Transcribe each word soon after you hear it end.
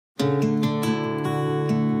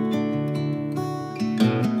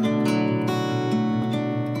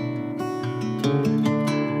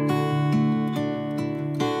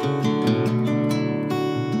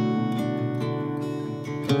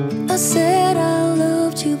I said I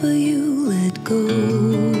loved you, but you let go.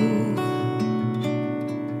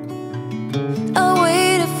 I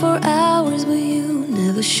waited for hours, but you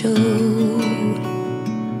never showed.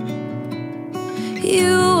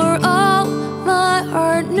 You were all my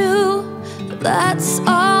heart knew, but that's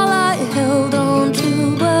all I held on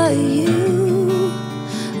to. But you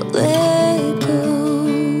let go.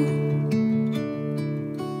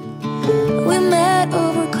 We met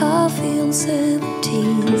over coffee on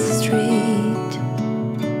 17th Street.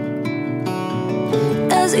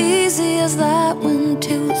 As easy as that when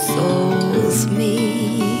two souls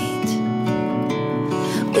meet.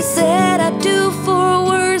 We said I do for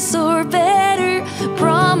worse or better,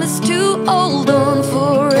 promised to hold on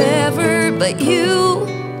forever, but you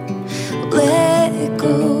let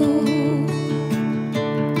go.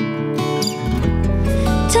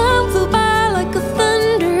 Time flew by like a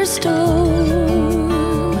thunderstorm.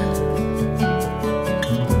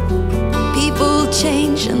 People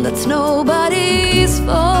change and that's nobody's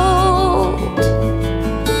fault.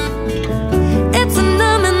 It's a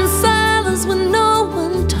numbing silence when no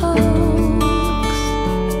one talks,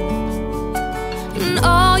 and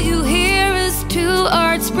all you hear is two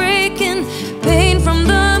hearts breaking, pain from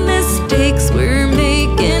the mistakes we're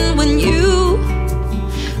making when you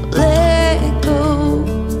let go.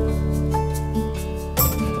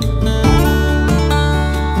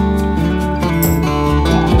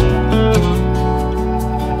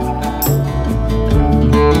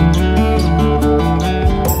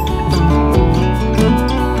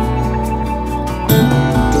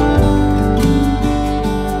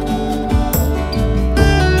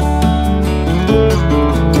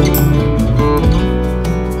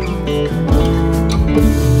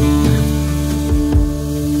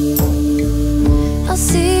 I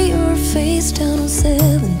see your face down on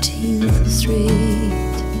 17th Street.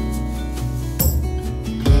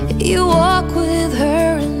 You walk with